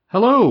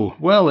Hello!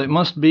 Well, it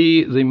must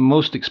be the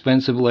most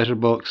expensive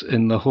letterbox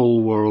in the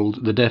whole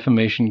world. The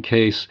defamation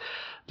case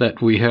that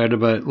we heard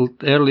about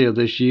earlier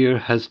this year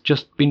has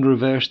just been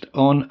reversed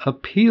on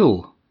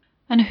appeal.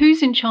 And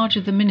who's in charge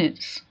of the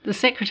minutes, the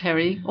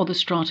secretary or the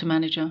strata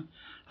manager?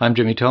 I'm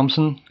Jimmy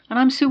Thompson. And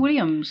I'm Sue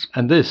Williams.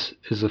 And this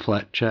is the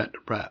Flat Chat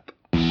Wrap.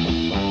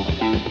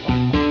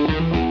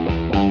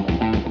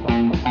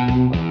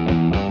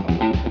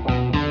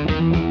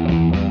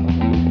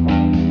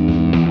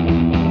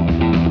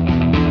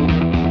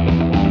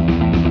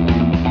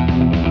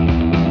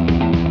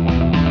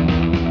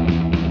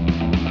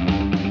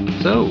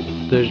 So,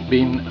 there's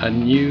been a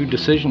new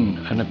decision,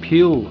 an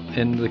appeal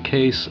in the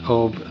case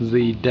of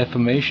the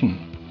defamation.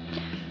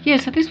 Yeah,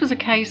 so this was a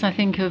case, I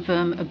think, of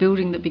a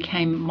building that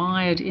became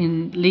mired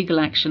in legal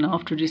action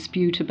after a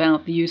dispute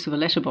about the use of a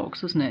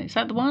letterbox, wasn't it? Is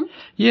that the one?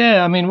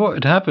 Yeah, I mean, what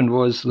had happened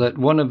was that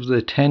one of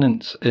the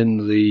tenants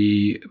in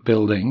the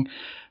building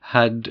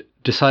had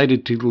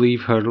decided to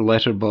leave her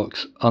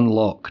letterbox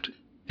unlocked.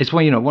 It's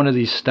one of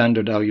these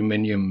standard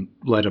aluminium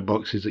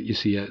letterboxes that you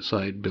see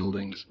outside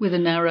buildings. With a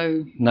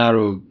narrow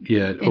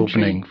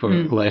opening for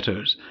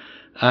letters.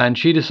 And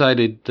she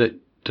decided that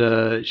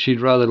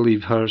she'd rather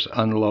leave hers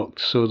unlocked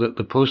so that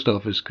the post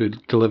office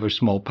could deliver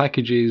small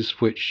packages,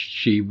 which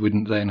she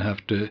wouldn't then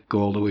have to go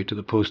all the way to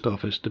the post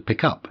office to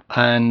pick up.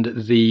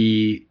 And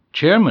the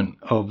chairman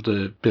of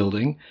the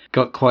building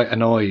got quite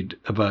annoyed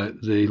about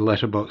the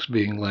letterbox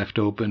being left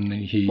open.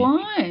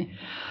 Why?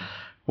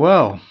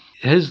 Well,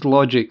 his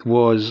logic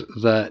was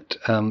that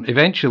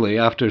eventually,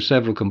 after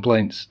several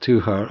complaints to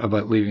her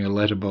about leaving a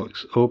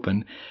letterbox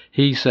open,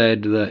 he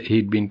said that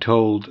he'd been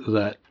told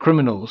that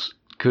criminals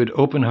could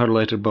open her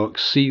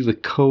letterbox, see the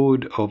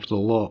code of the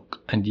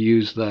lock, and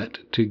use that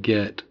to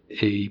get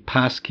a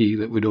passkey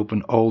that would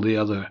open all the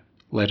other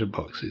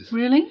letterboxes.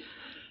 Really?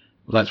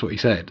 Well, that's what he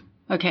said.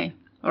 Okay,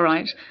 all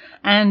right.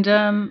 And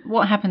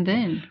what happened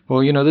then?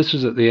 Well, this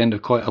was at the end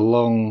of quite a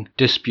long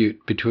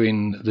dispute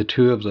between the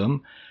two of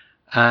them.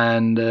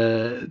 And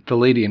the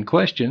lady in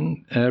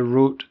question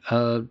wrote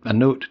a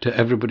note to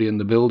everybody in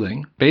the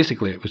building.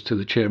 Basically, it was to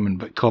the chairman,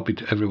 but copied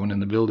to everyone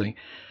in the building,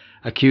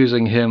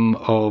 accusing him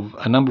of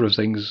a number of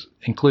things,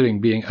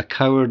 including being a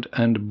coward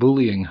and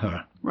bullying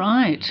her.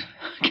 Right.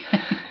 Okay.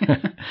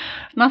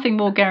 Nothing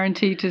more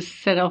guaranteed to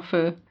set off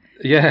a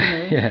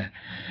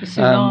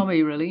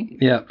tsunami, really.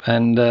 Yeah,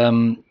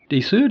 and he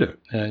sued her.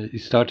 He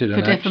started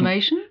an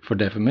defamation? For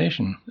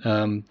defamation.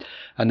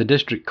 And the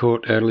district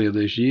court earlier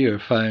this year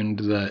found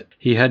that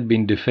he had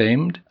been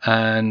defamed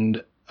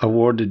and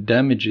awarded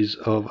damages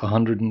of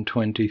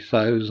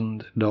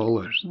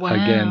 $120,000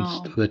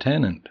 against the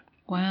tenant.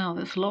 Wow,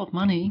 that's a lot of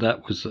money.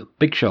 That was a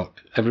big shock.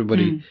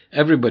 Everybody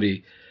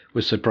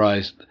was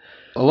surprised.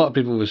 A lot of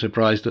people were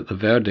surprised at the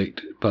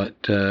verdict, but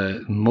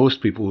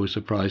most people were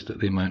surprised at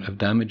the amount of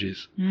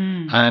damages.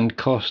 And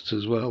costs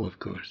as well, of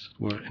course,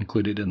 were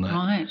included in that.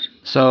 Right.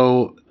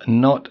 So,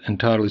 not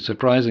entirely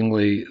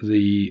surprisingly,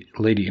 the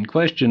lady in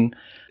question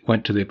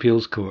went to the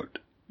appeals court.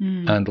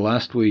 And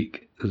last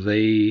week,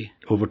 they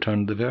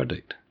overturned the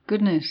verdict.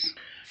 Goodness.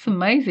 It's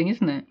amazing,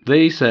 isn't it?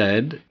 They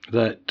said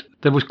that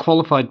there was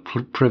qualified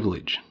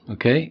privilege,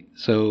 okay?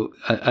 So,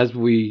 as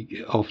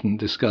we often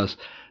discuss,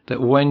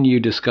 that when you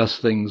discuss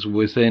things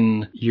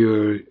within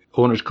your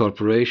owner's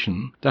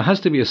corporation, there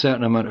has to be a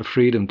certain amount of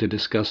freedom to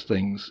discuss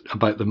things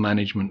about the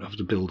management of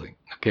the building,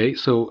 okay?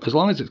 So as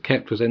long as it's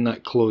kept within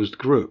that closed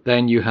group,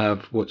 then you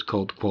have what's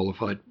called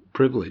qualified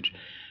privilege.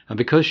 And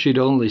because she'd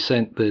only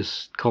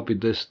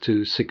copied this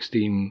to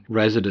 16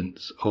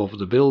 residents of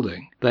the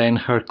building, then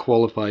her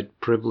qualified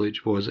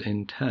privilege was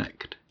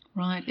intact.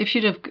 Right. If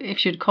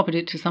she'd copied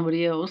it to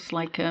somebody else,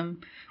 like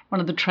one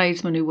of the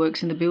tradesmen who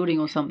works in the building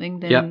or something,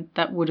 then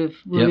that would have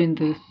ruined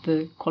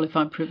the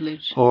qualified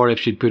privilege. Or if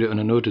she'd put it on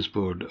a notice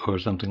board or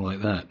something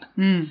like that.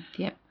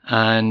 Yep.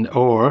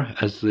 Or,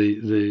 as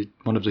the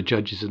one of the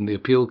judges in the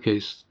appeal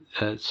case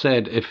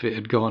said, if it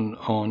had gone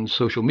on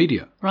social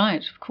media.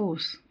 Right, of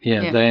course.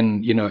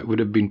 Then, it would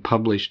have been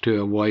published to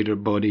a wider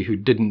body who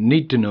didn't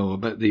need to know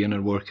about the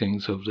inner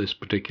workings of this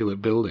particular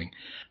building.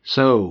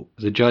 So,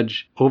 the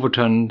judge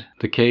overturned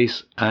the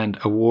case and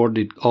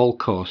awarded all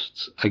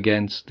costs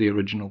against the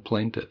original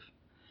plaintiff.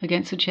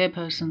 Against the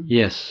chairperson?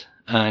 Yes,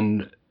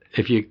 and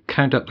if you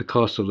count up the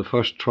costs of the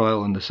first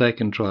trial and the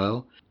second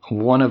trial,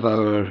 one of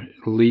our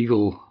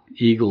legal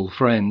eagle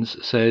friends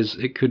says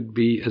it could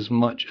be as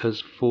much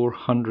as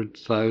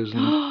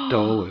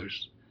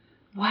 $400,000.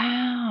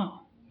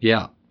 Wow.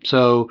 Yeah.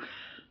 So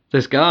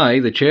this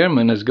guy, the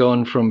chairman, has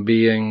gone from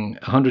being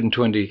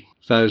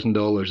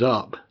 $120,000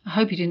 up. I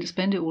hope he didn't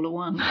spend it all at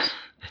once.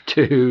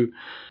 To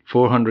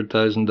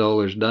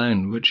 $400,000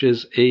 down, which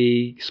is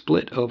a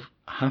split of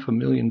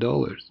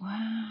 $500,000.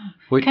 Wow.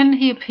 Can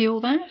he appeal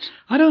that?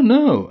 I don't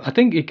know. I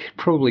think he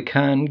probably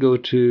can go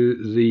to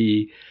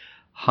the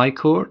High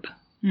Court.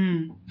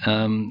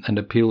 And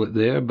appeal it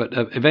there, but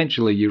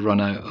eventually you run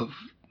out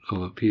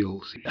of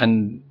appeals.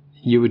 And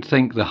you would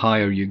think the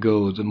higher you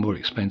go, the more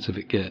expensive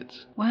it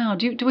gets. Wow.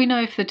 Do we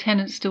know if the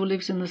tenant still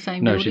lives in the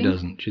same building? No, she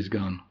doesn't. She's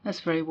gone.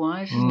 That's very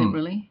wise, isn't it,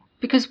 really?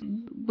 Because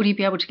would he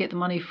be able to get the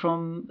money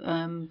from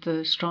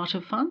the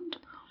Strata Fund,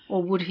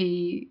 or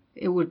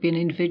it would be an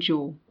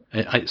individual?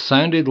 It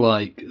sounded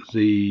like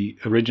the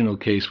original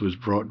case was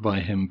brought by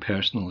him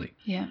personally.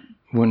 Yeah.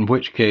 In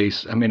which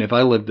case, I mean, if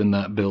I lived in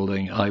that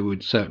building, I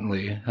would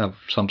certainly have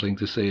something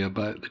to say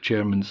about the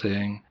chairman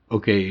saying,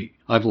 okay,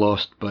 I've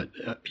lost, but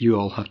you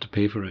all have to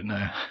pay for it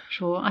now.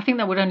 Sure. I think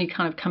that would only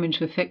kind of come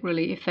into effect,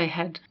 really, if they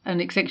had an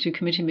executive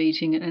committee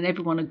meeting and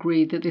everyone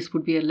agreed that this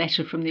would be a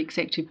letter from the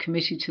executive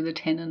committee to the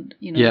tenant,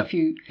 and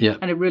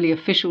a really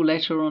official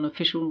letter on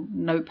official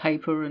note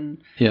paper. And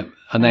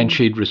then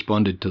she'd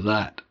responded to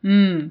that.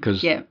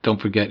 Because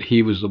don't forget,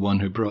 he was the one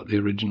who brought the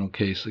original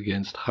case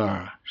against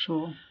her.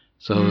 Sure.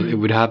 So it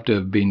would have to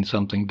have been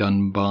something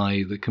done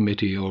by the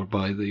committee or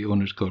by the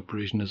Owners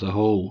Corporation as a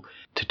whole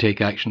to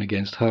take action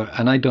against her.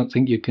 And I don't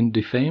think you can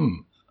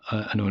defame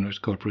an Owners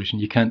Corporation.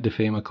 You can't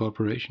defame a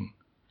corporation.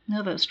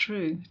 No, that's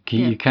true.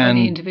 You can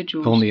only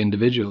individuals. Only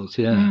individuals,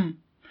 yeah.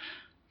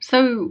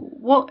 So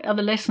what are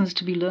the lessons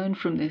to be learned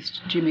from this,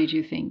 Jimmy, do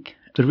you think?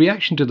 The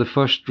reaction to the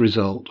first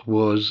result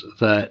was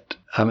that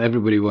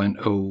everybody went,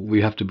 oh,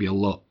 we have to be a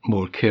lot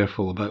more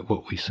careful about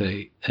what we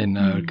say in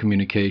our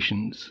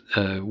communications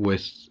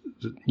with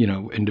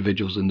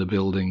individuals in the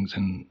buildings.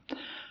 And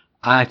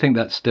I think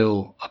that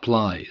still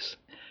applies.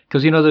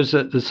 Because,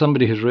 there's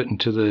somebody who's written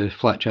to the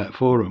Flat Chat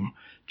forum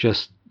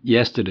just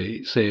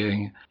yesterday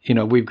saying,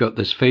 we've got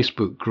this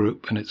Facebook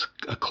group and it's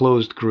a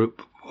closed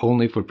group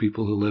only for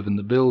people who live in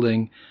the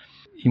building.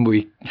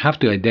 We have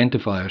to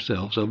identify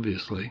ourselves,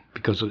 obviously,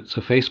 because it's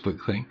a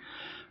Facebook thing.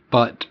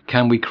 But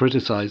can we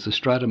criticize the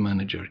strata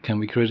manager? Can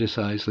we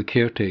criticize the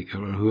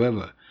caretaker or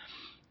whoever?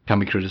 Can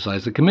we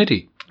criticize the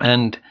committee?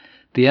 And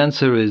the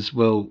answer is,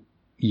 well,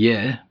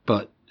 yeah,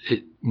 but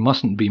it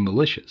mustn't be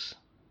malicious.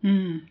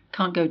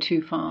 Can't go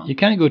too far. You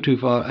can't go too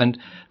far. And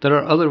there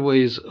are other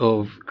ways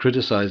of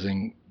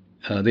criticizing.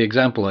 The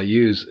example I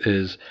use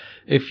is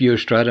if your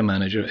strata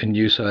manager in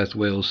New South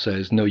Wales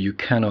says, no, you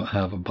cannot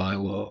have a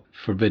bylaw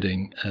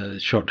forbidding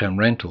short-term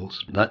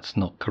rentals, that's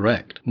not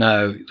correct.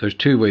 Now, there's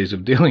two ways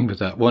of dealing with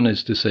that. One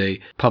is to say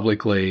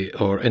publicly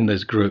or in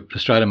this group, the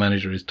strata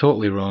manager is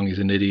totally wrong, he's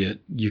an idiot,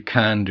 you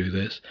can do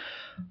this.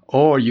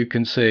 Or you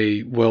can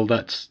say, well,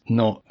 that's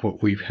not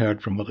what we've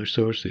heard from other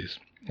sources.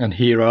 And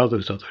here are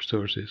those other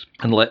sources.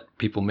 And let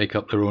people make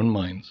up their own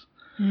minds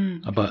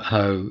about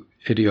how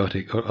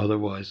idiotic or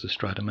otherwise the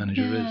strata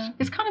manager is.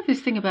 It's kind of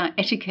this thing about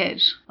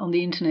etiquette on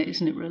the internet,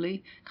 isn't it,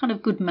 really? Kind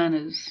of good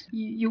manners.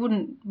 You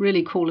wouldn't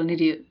really call an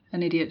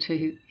idiot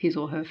to his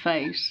or her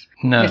face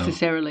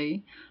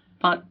necessarily,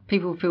 but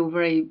people feel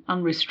very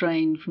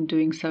unrestrained from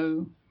doing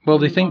so. Well,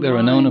 they think they're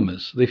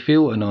anonymous. They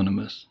feel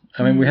anonymous.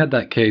 I mean, we had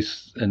that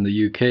case in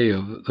the UK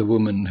of the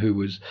woman who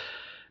was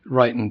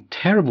writing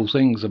terrible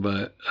things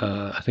about,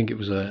 I think it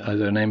was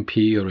either an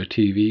MP or a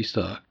TV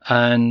star.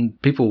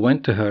 And people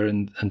went to her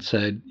and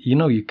said,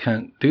 you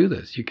can't do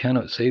this. You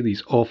cannot say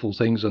these awful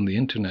things on the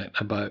internet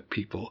about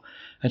people.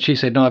 And she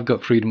said, no, I've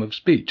got freedom of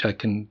speech. I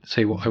can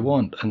say what I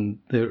want. And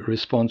the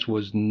response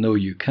was, no,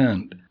 you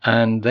can't.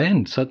 And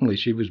then suddenly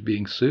she was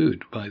being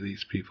sued by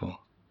these people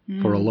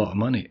for a lot of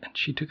money. And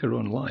she took her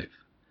own life.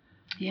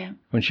 Yeah.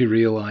 When she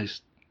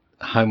realized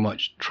how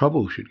much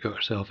trouble she'd got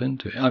herself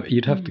into.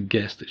 You'd have to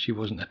guess that she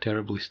wasn't a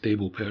terribly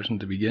stable person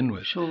to begin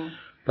with. Sure.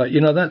 But,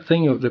 that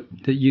thing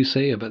that you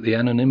say about the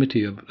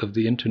anonymity of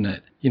the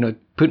internet,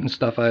 putting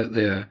stuff out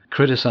there,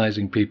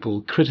 criticizing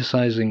people,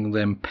 criticizing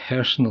them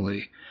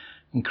personally,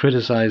 and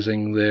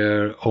criticizing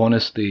their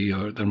honesty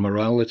or their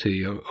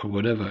morality or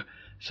whatever,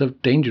 it's a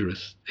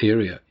dangerous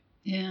area.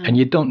 Yeah. And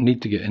you don't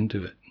need to get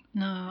into it.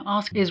 No,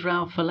 ask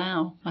Israel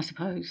Folau, I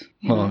suppose.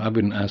 Well, I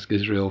wouldn't ask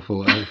Israel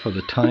Folau for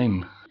the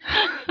time.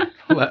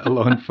 Let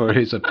alone for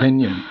his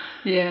opinion.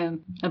 Yeah,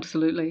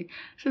 absolutely.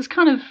 So it's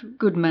kind of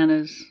good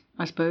manners,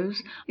 I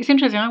suppose. It's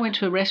interesting, I went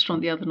to a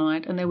restaurant the other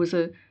night and there was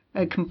a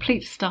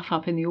complete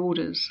stuff-up in the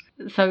orders.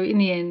 So in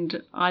the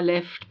end, I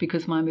left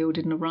because my meal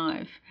didn't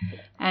arrive.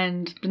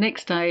 And the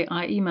next day,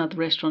 I emailed the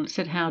restaurant and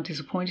said how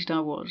disappointed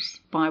I was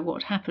by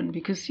what happened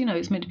because,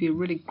 it's meant to be a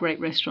really great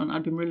restaurant.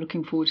 I'd been really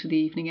looking forward to the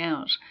evening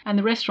out. And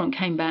the restaurant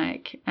came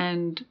back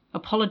and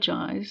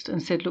apologised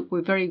and said, look,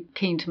 we're very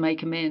keen to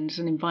make amends,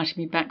 and invited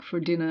me back for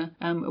a dinner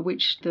at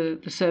which the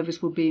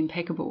service would be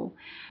impeccable.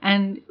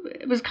 And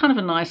it was kind of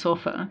a nice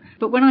offer.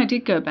 But when I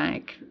did go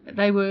back,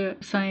 they were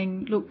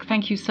saying, look,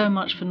 thank you so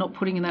much for not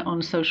putting that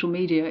on social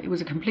media. It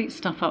was a complete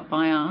stuff up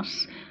by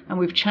us, and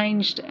we've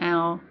changed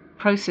our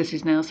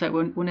processes now so it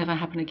will never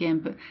happen again,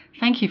 but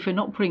thank you for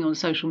not putting on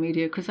social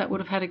media because that would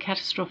have had a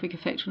catastrophic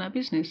effect on our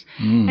business.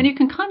 And you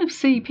can kind of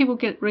see people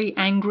get really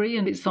angry,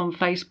 and it's on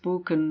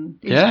Facebook and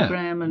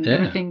Instagram and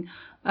everything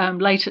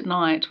late at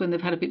night when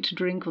they've had a bit to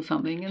drink or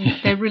something, and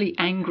they're really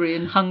angry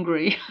and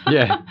hungry.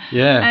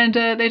 And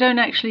they don't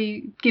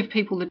actually give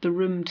people the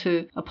room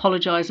to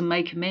apologise and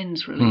make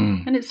amends, really.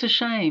 And it's a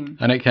shame.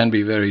 And it can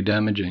be very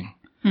damaging.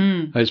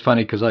 It's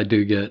funny because I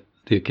do get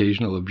the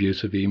occasional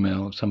abusive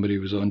email of somebody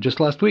who was on just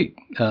last week.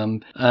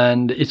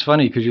 And it's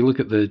funny because you look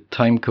at the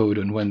time code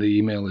and when the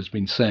email has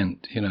been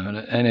sent, and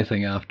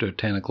anything after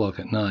 10 o'clock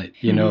at night,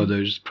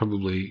 there's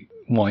probably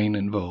wine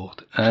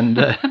involved.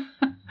 And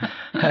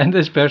and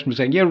this person was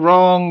saying, "You're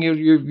wrong.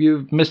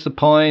 You've missed the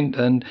point,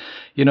 and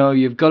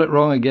you've got it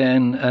wrong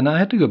again." And I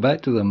had to go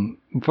back to them.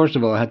 First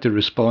of all, I had to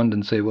respond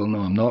and say, "Well, no,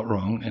 I'm not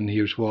wrong, and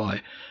here's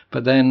why."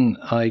 But then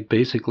I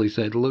basically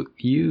said, "Look,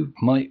 you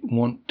might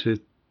want to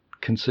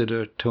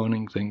consider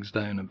toning things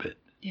down a bit."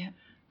 Yeah.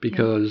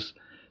 Because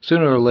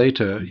sooner or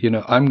later,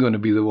 I'm going to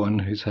be the one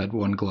who's had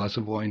one glass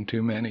of wine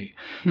too many,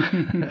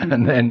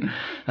 and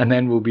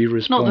then we'll be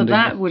responding.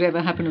 Not that would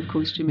ever happen, of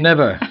course, Jimmy.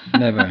 Never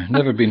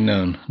been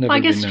known.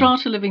 I guess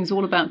strata living is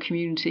all about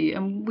community,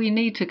 and we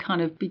need to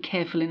kind of be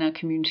careful in our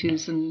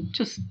communities and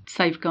just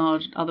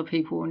safeguard other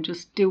people and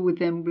just deal with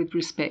them with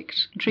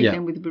respect, treat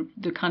them with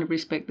the kind of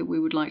respect that we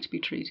would like to be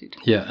treated.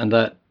 Yeah, and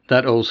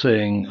that old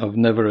saying of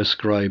never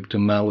ascribe to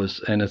malice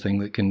anything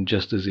that can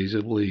just as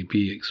easily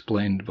be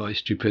explained by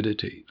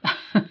stupidity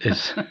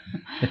is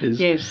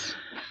yes.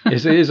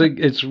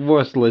 It's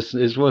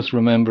worth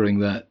remembering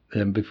that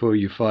before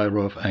you fire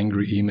off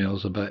angry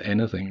emails about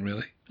anything,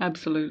 really.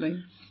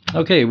 Absolutely.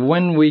 Okay,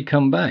 when we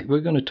come back, we're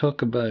going to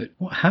talk about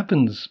what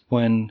happens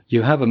when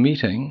you have a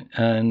meeting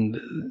and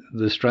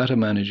the strata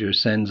manager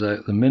sends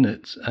out the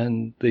minutes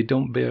and they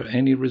don't bear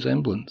any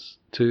resemblance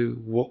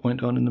to what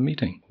went on in the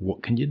meeting.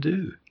 What can you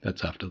do?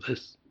 That's after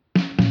this.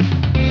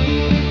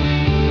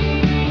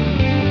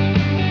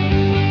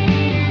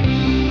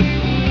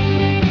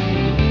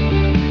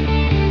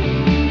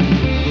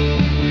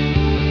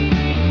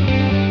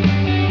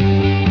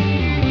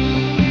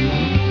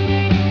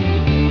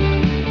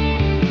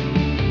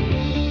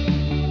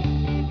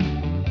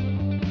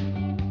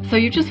 So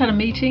you've just had a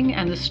meeting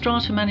and the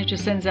strata manager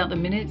sends out the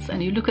minutes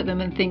and you look at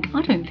them and think,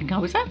 I don't think I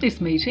was at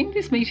this meeting.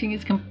 This meeting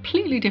is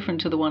completely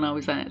different to the one I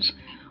was at.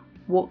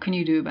 What can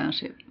you do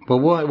about it? Well,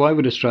 why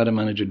would a strata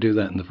manager do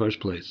that in the first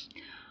place?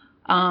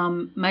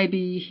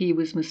 Maybe he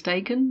was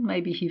mistaken.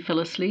 Maybe he fell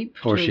asleep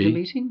during the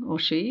meeting. Or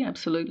she,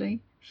 absolutely.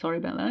 Sorry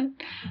about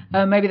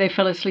that. Maybe they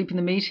fell asleep in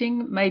the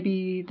meeting.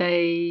 Maybe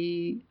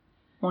they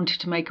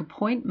wanted to make a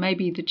point.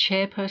 Maybe the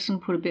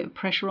chairperson put a bit of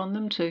pressure on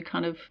them to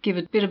kind of give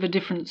a bit of a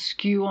different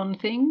skew on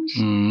things.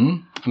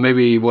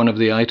 Maybe one of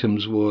the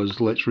items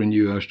was, let's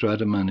renew our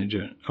strata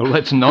manager, or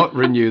let's not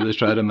renew the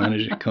strata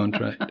manager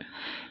contract.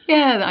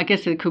 Yeah, I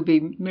guess there could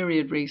be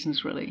myriad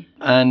reasons, really.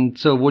 And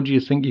so what do you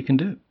think you can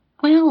do?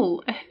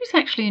 Well, who's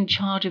actually in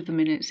charge of the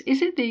minutes?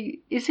 Is it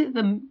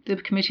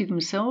the committee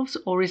themselves,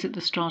 or is it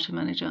the strata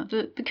manager?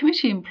 The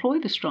committee employ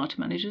the strata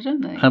manager,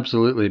 don't they?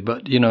 Absolutely,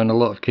 but in a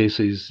lot of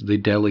cases they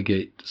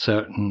delegate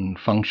certain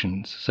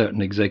functions,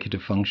 certain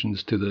executive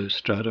functions to the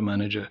strata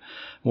manager.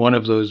 One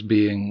of those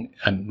being,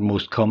 and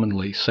most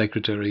commonly,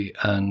 secretary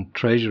and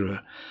treasurer.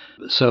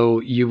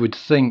 So you would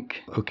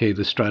think, okay,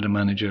 the strata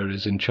manager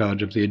is in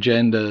charge of the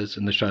agendas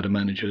and the strata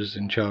manager is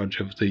in charge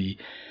of the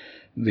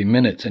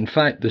minutes. In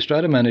fact, the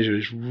strata manager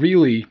is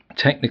really,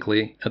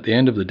 technically, at the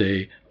end of the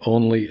day,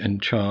 only in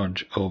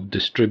charge of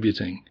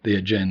distributing the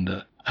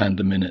agenda and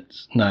the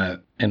minutes. Now,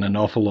 in an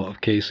awful lot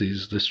of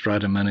cases, the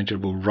strata manager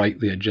will write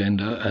the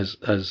agenda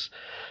as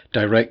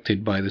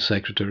directed by the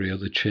secretary or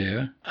the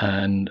chair,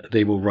 and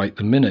they will write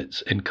the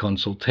minutes in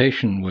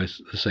consultation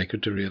with the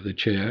secretary of the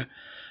chair.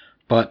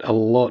 But a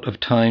lot of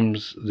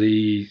times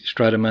the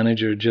strata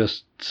manager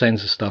just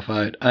sends the stuff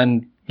out,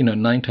 and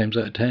 9 times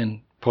out of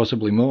 10,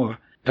 possibly more,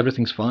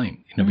 everything's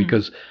fine,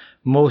 because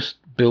most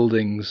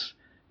buildings,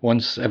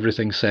 once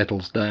everything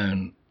settles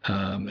down,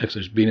 if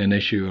there's been an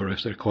issue or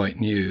if they're quite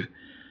new,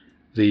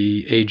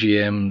 the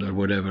AGM or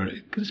whatever,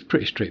 it's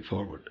pretty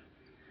straightforward.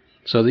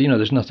 So,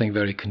 there's nothing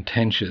very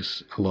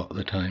contentious a lot of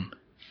the time.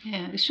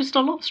 Yeah, it's just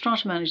a lot of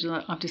strata managers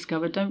I've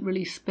discovered don't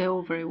really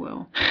spell very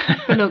well.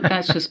 But look,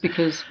 that's just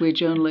because we're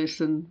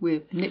journalists and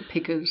we're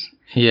nitpickers.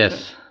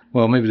 Yes.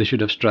 Well, maybe they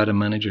should have strata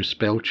manager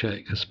spell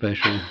check, a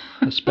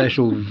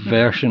special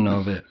version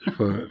of it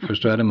for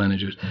strata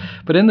managers.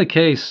 But in the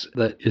case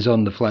that is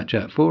on the Flat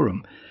Chat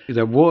forum,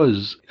 there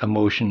was a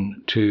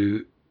motion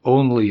to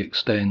only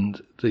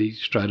extend the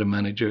strata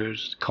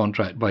manager's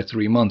contract by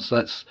 3 months.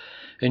 That's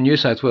in New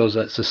South Wales,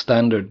 that's the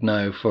standard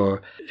now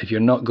for if you're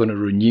not going to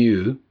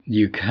renew,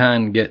 you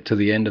can get to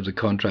the end of the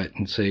contract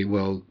and say,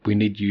 well, we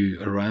need you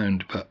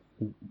around, but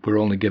we're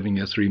only giving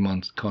you a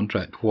 3-month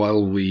contract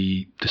while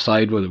we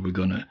decide whether we're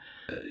going to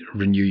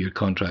renew your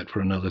contract for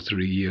another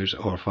 3 years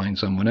or find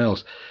someone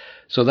else.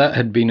 So that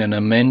had been an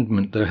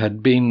amendment. There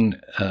had been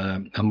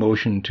a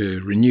motion to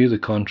renew the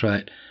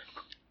contract.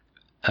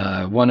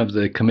 One of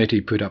the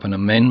committee put up an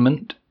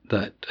amendment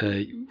that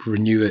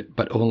renew it,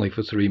 but only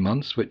for 3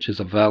 months, which is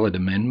a valid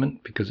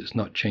amendment because it's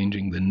not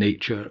changing the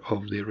nature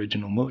of the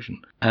original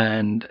motion.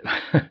 And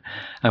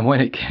and when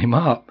it came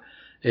up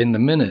in the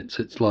minutes,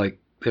 it's like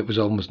it was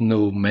almost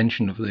no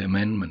mention of the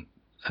amendment,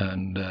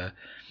 and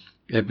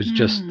it was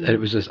just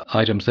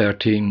item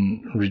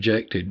 13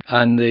 rejected.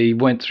 And they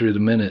went through the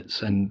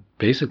minutes and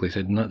basically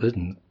said, no, this,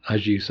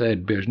 as you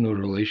said, bears no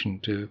relation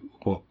to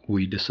what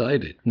we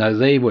decided. Now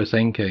they were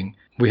thinking,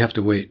 we have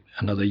to wait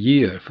another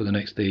year for the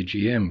next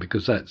AGM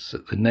because that's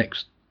the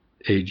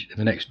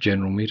next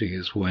general meeting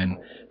is when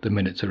the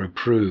minutes are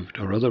approved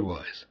or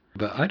otherwise.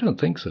 But I don't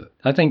think so.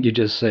 I think you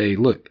just say,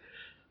 look,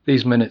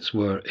 these minutes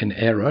were in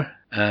error,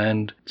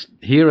 and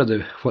here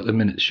are what the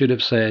minutes should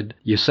have said.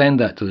 You send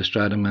that to the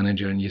strata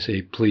manager and you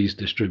say, please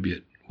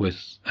distribute,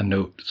 with a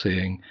note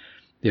saying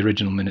the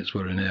original minutes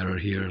were in error,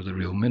 here are the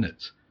real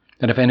minutes.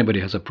 And if anybody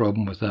has a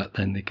problem with that,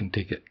 then they can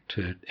take it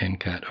to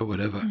NCAT or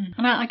whatever.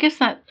 And I guess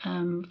that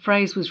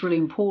phrase was really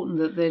important,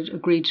 that they'd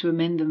agreed to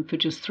amend them for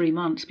just 3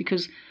 months,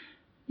 because,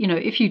 you know,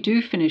 if you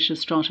do finish a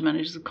strata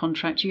manager's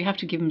contract, you have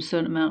to give them a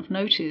certain amount of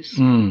notice.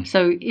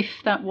 So if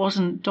that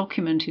wasn't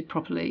documented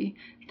properly,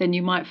 then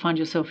you might find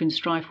yourself in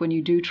strife when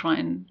you do try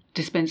and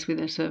dispense with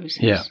their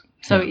services.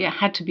 So it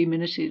had to be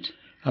minuted.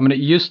 I mean, it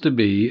used to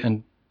be,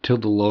 until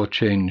the law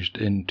changed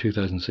in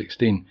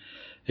 2016,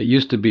 it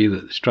used to be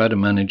that strata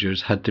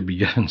managers had to be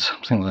given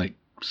something like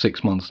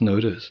 6 months'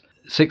 notice.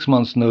 6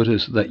 months'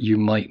 notice that you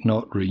might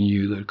not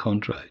renew their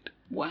contract.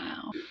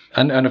 Wow.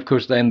 And of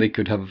course, then they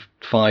could have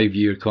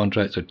 5-year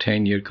contracts or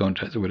 10-year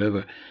contracts or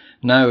whatever.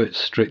 Now it's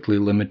strictly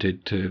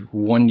limited to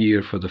 1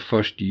 year for the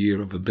first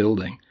year of a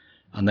building,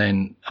 and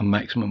then a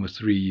maximum of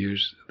 3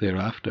 years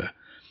thereafter.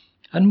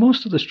 And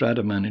most of the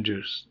strata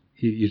managers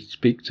you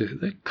speak to,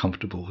 they're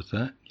comfortable with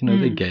that. You know,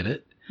 they get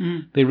it.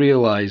 They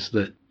realise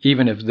that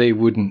even if they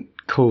wouldn't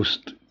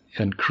coast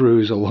and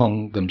cruise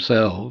along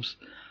themselves,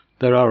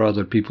 there are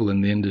other people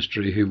in the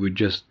industry who would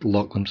just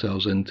lock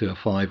themselves into a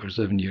 5 or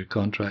 7 year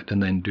contract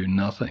and then do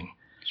nothing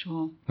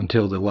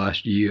until the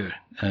last year.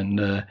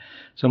 And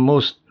so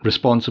most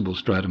responsible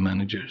strata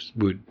managers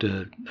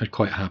are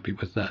quite happy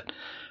with that.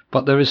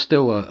 But there is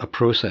still a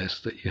process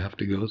that you have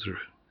to go through.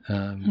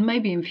 And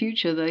maybe in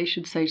future they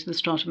should say to the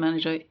strata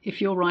manager,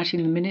 if you're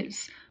writing the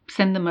minutes,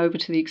 send them over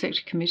to the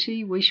executive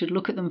committee. We should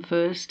look at them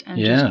first and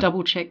just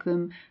double check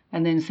them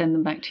and then send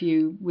them back to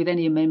you with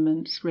any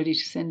amendments ready to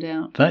send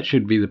out. That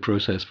should be the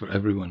process for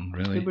everyone,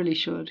 really. It really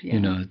should, yeah. You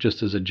know,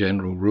 just as a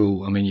general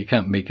rule. I mean, you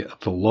can't make it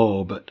the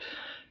law, but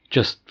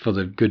just for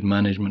the good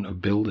management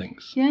of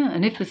buildings. Yeah,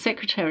 and if the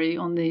secretary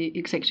on the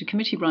executive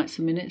committee writes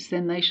the minutes,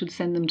 then they should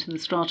send them to the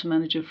strata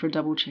manager for a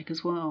double check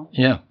as well.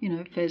 Yeah. You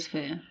know, fair's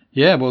fair.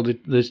 Yeah, well,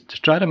 the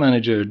strata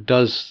manager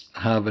does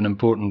have an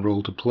important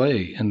role to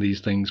play in these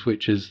things,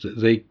 which is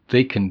that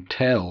they can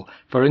tell.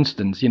 For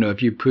instance, you know,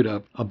 if you put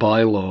up a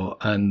bylaw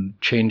and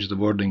change the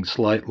wording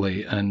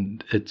slightly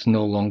and it's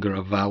no longer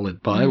a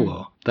valid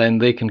bylaw, then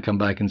they can come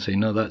back and say,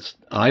 no, that's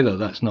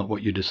not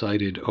what you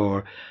decided,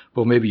 or,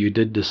 well, maybe you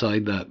did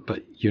decide that,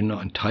 but you're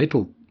not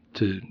entitled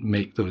to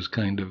make those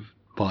kind of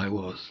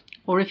bylaws.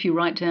 Or if you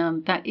write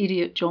down, that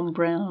idiot John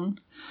Brown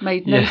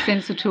made no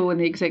sense at all in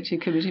the executive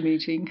committee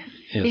meeting.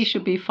 Yes. He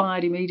should be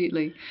fired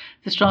immediately.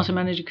 The strata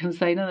manager can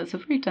say, no, that's a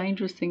very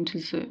dangerous thing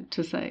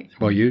to say.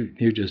 Well,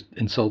 you just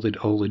insulted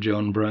all the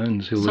John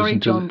Browns who Sorry, listen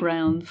to John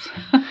Browns.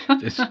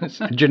 It's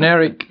a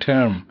generic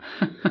term.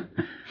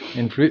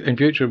 In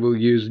future, we'll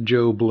use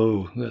Joe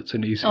Blow. That's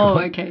an easy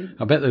one. Okay.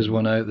 I bet there's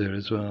one out there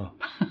as well,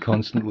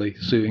 constantly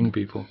suing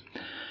people.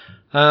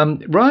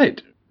 Right.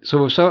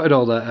 So we've sorted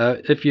all that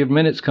out. If your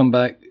minutes come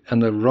back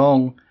and they're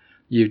wrong,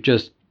 you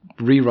just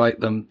rewrite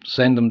them,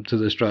 send them to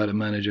the strata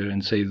manager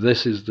and say,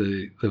 this is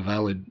the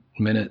valid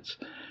minutes.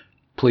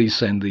 Please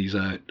send these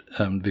out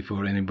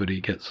before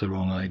anybody gets the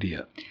wrong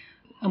idea.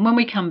 And when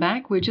we come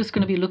back, we're just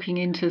going to be looking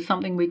into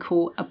something we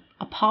call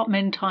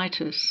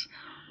apartmentitis,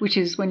 which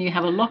is when you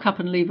have a lock up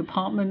and leave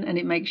apartment and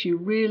it makes you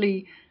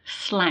really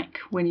slack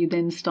when you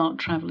then start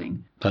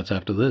travelling. That's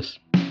after this.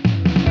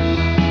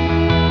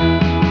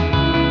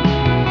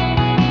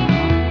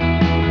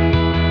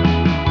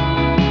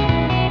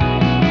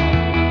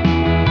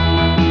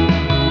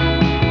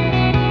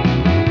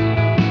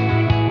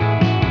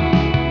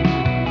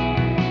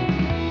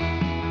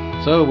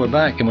 So we're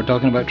back and we're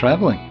talking about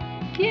travelling.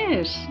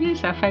 Yes,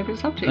 our favourite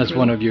subject. That's really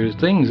one of your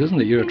things, isn't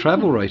it? You're a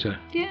travel writer.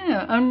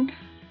 Yeah, and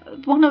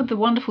one of the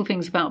wonderful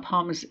things about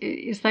apartments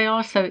is they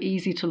are so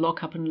easy to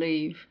lock up and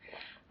leave.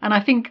 And I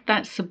think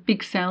that's a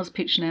big sales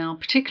pitch now,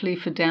 particularly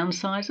for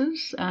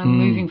downsizers,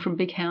 moving from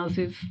big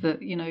houses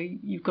that, you know,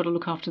 you've got to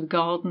look after the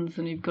gardens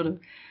and you've got to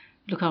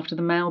look after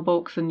the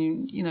mailbox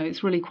and, you know,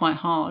 it's really quite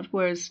hard.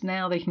 Whereas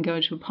now they can go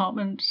into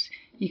apartments,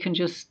 you can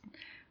just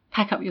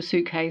pack up your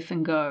suitcase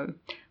and go.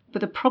 But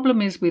the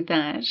problem is with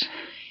that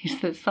is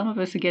that some of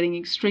us are getting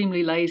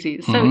extremely lazy.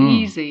 It's so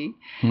easy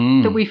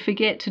that we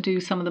forget to do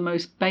some of the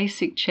most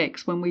basic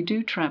checks when we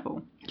do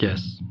travel.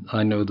 Yes,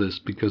 I know this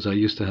because I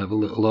used to have a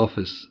little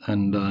office,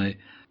 and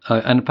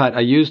in fact, I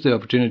used the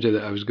opportunity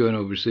that I was going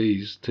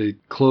overseas to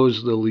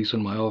close the lease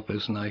on my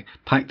office, and I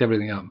packed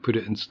everything up and put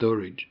it in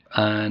storage,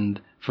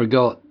 and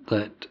forgot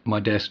that my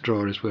desk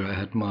drawer is where I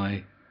had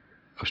my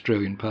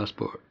Australian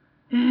passport.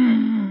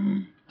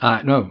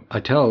 No,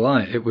 I tell a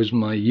lie. It was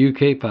my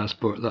UK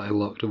passport that I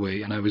locked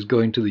away, and I was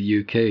going to the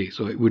UK,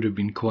 so it would have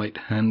been quite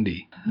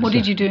handy. What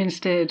did you do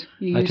instead?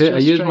 I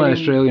used my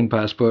Australian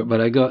passport, but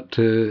I got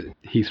to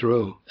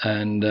Heathrow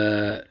and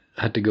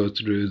had to go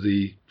through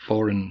the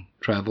foreign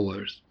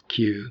travellers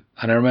queue.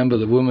 And I remember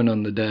the woman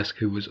on the desk,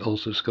 who was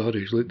also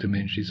Scottish, looked at me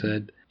and she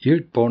said,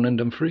 "You're born in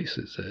Dumfries,"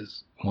 it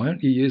says. "Why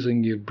aren't you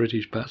using your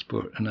British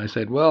passport?" And I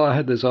said, "Well, I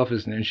had this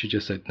office," and then she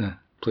just said, "Nah,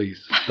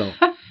 please stop.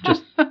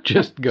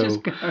 Just go.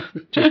 Just go.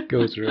 Just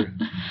go through.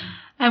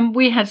 And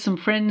we had some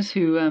friends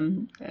who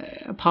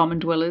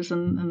apartment dwellers,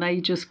 and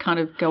they just kind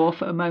of go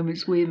off at a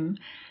moment's whim.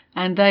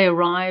 And they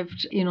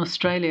arrived in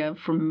Australia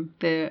from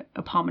their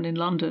apartment in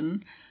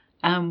London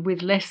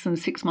with less than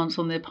 6 months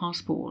on their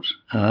passport.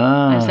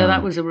 And so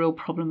that was a real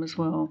problem as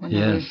well. When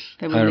yes,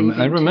 they were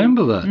leaving I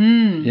remember that.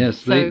 Yes,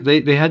 so,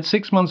 they had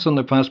 6 months on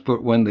their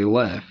passport when they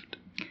left.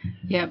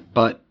 Yeah.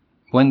 But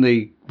when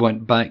they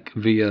went back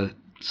via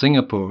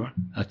Singapore,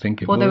 I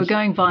think it was. Well, they were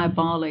going via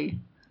Bali.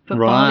 But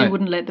Bali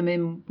wouldn't let them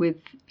in with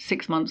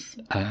 6 months,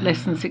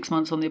 less than 6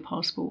 months on their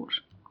passport.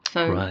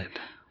 So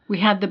we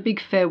had the big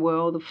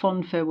farewell, the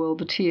fond farewell,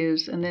 the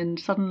tears, and then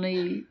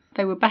suddenly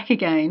they were back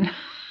again.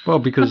 Well,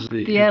 because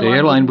the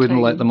airline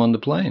wouldn't let them on the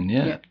plane,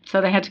 yeah.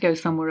 So they had to go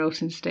somewhere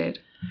else instead.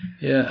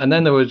 Yeah, and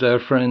then there was our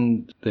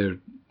friend, their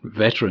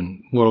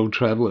veteran world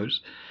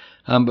travellers,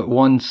 but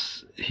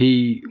once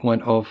he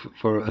went off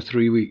for a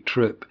 3-week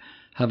trip,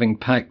 having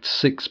packed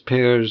 6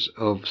 pairs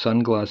of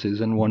sunglasses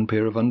and 1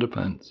 pair of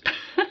underpants.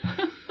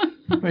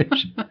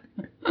 Which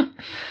is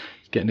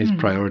getting his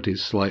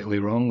priorities slightly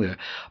wrong there.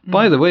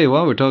 By the way,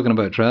 while we're talking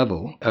about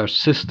travel, our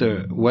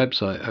sister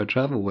website, our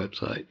travel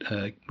website,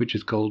 which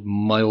is called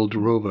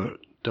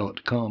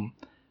mildrover.com,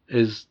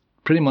 is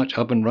pretty much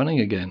up and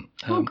running again.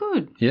 Oh,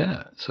 good.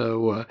 Yeah,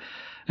 so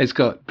it's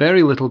got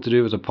very little to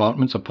do with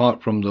apartments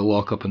apart from the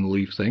lock up and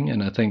leave thing,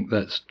 and I think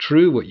that's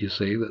true what you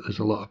say, that there's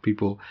a lot of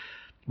people.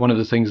 One of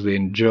the things they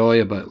enjoy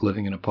about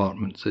living in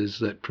apartments is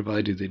that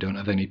provided they don't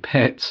have any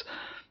pets,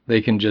 they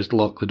can just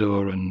lock the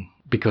door, and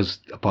because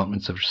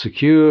apartments are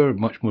secure,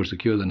 much more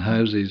secure than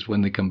houses,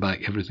 when they come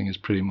back, everything is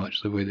pretty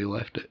much the way they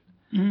left it.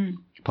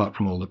 Apart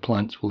from all the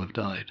plants will have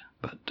died.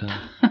 But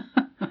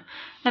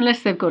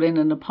unless they've got in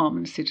an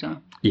apartment sitter.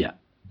 Yeah,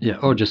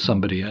 or just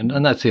somebody.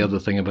 And that's the other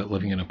thing about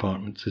living in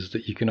apartments, is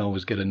that you can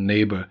always get a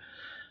neighbour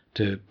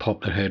to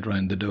pop their head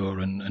round the door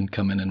and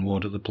come in and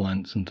water the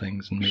plants and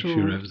things and make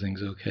sure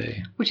everything's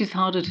okay. Which is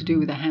harder to do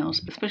with a house,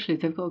 especially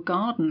if they've got a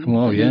garden.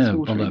 Well, yeah,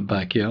 all that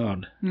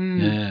backyard.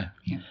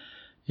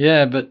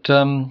 Yeah, but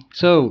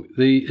so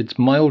it's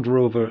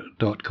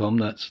mildrover.com.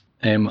 That's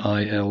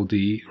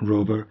MILD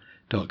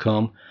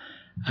rover.com.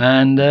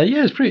 And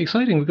it's pretty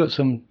exciting. We've got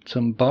some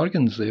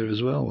bargains there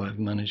as well. I've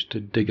managed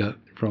to dig out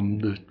from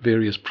the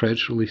various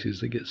press releases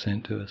that get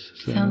sent to us.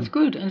 So. Sounds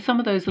good. And some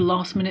of those are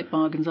last-minute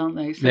bargains, aren't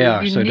they? So they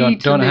are. So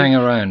don't hang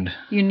around.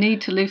 You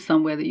need to live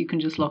somewhere that you can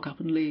just lock up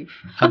and leave.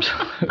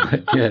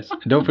 Absolutely. Yes.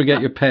 Don't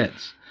forget your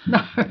pets.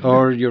 No.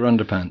 Or your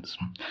underpants.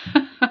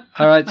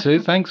 All right, Sue.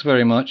 Thanks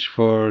very much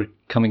for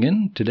coming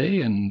in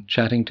today and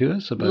chatting to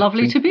us about.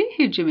 Lovely to be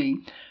here, Jimmy.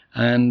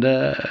 And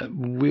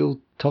we'll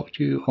talk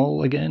to you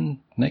all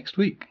again next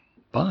week.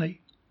 Bye.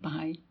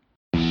 Bye.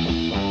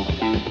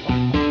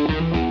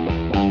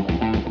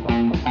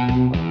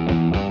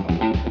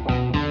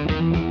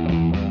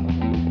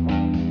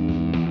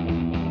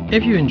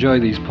 If you enjoy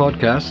these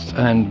podcasts,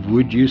 and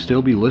would you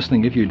still be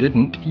listening if you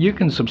didn't, you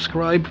can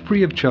subscribe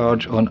free of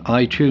charge on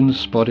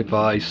iTunes,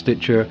 Spotify,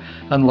 Stitcher,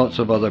 and lots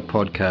of other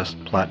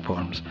podcast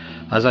platforms.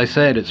 As I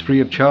said, it's free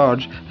of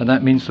charge, and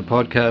that means the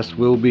podcast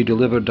will be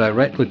delivered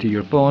directly to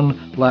your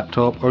phone,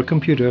 laptop, or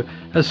computer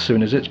as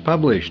soon as it's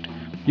published.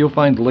 You'll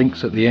find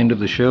links at the end of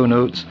the show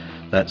notes,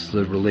 that's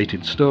the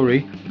related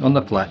story, on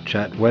the Flat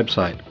Chat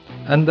website.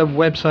 And the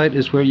website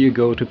is where you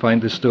go to find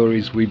the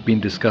stories we've been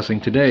discussing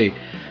today,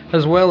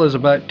 as well as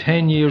about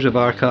 10 years of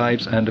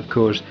archives and, of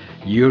course,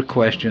 your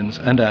questions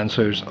and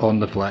answers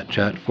on the Flat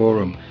Chat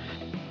forum.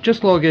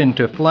 Just log in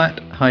to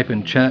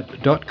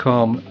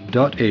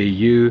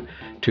flat-chat.com.au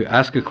to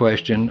ask a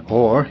question,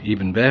 or,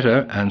 even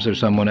better, answer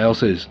someone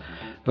else's.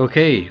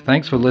 Okay,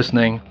 thanks for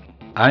listening.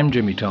 I'm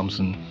Jimmy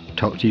Thompson.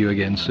 Talk to you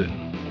again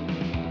soon.